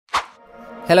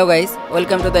Hello guys,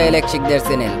 welcome to the Sikdar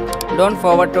channel. Don't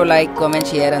forget to like, comment,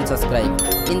 share and subscribe.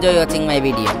 Enjoy watching my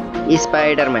video.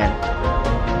 Spider-Man.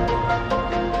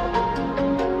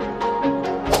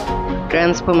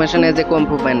 Transformation as a Kung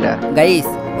Fu Panda. Guys,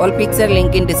 all picture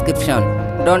link in description.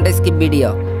 Don't skip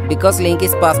video because link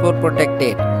is password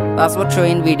protected. Password show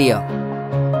in video.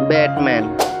 Batman.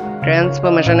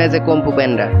 Transformation as a Kung Fu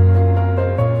Panda.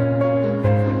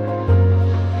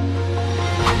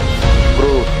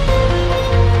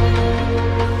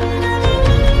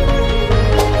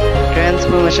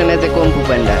 Transformation as a Kung Fu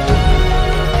Panda.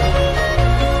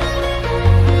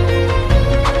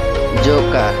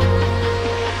 Joker.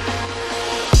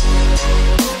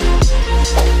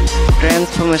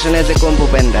 Transformation as a Kung Fu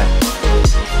Panda.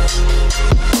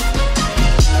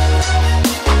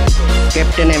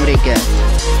 Captain America.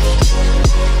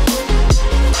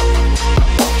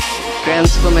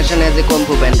 Transformation as a Kung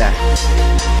Fu Panda.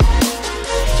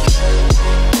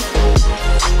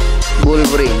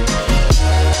 Wolverine.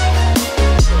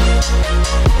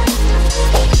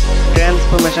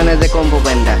 Transformation as a Kung Fu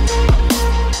Panda.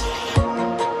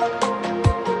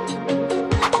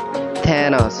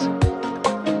 Thanos.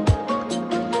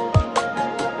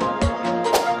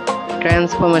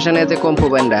 Transformation as a Kung Fu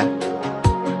Panda.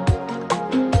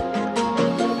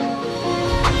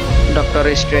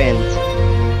 Doctor Strange.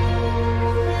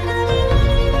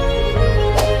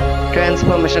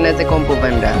 Transformation as a Kung Fu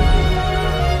Panda.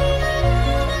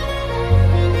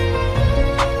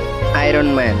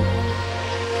 Iron Man.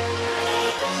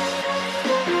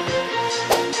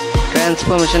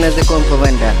 Transformation as a Kung Fu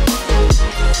Panda.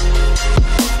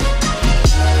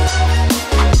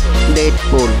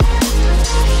 Deadpool.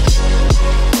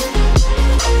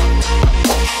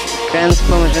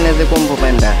 Transformation as a Kung Fu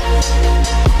Panda.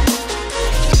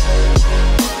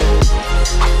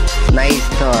 Nice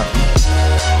Thor.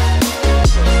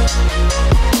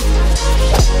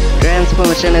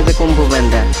 Transformation as a Kung Fu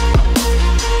Panda.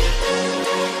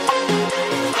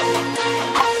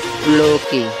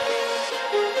 Loki.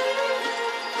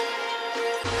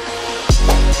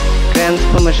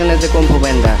 Transformation as a Kung Fu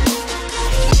Panda.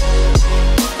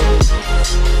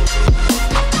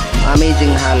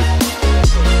 Amazing Hulk.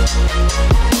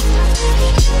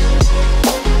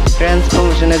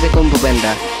 Transformation as a Kung Fu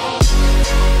Panda.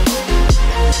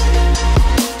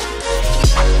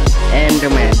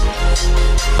 Ant-Man.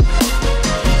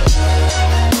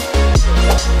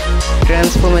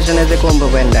 Transformation as a Kung Fu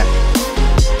Panda.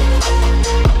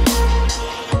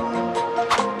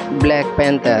 Black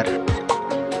Panther.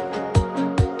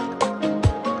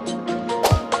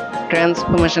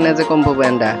 Transformation as a Kung Fu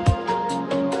Panda.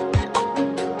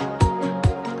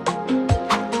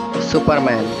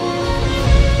 Superman.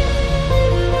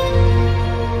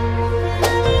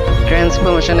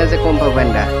 Transformation as a Kung Fu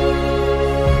Panda.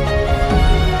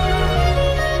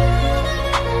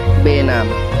 Venom.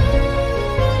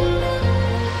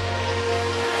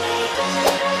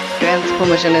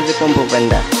 Transformation as a Kung Fu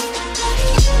Panda.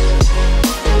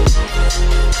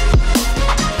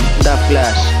 The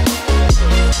Flash.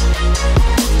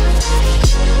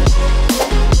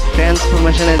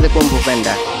 Transformation as a Kung Fu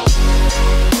Panda.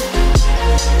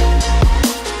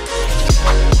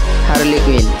 Harley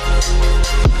Quinn.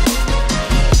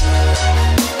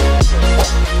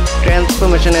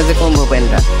 Transformation as a Kung Fu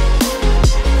Panda.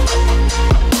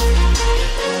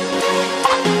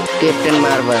 Captain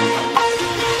Marvel.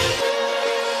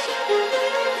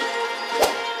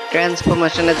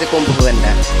 Transformation as a Kung Fu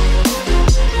Panda.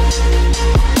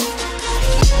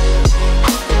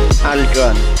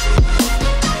 Ultron.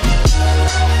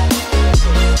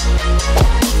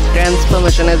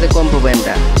 Transformation as a Kung Fu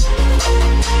Panda.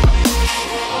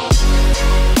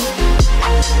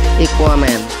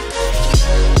 Aquaman.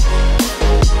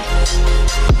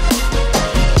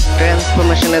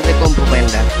 Transformation as a Kung Fu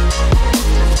Panda.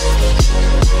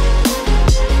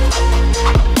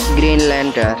 Green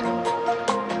Lantern.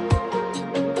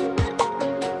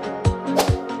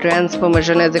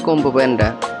 Transformation as a Kung Fu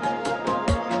Panda.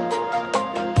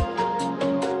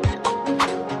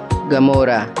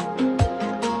 Gamora.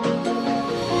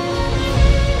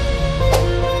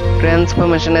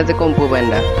 Transformation as a Kung Fu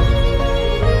Panda.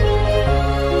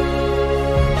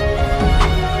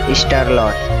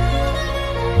 Star-Lord.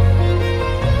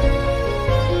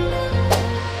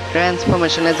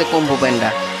 Transformation as a Kung Fu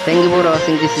Panda. Thank you for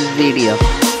watching this video.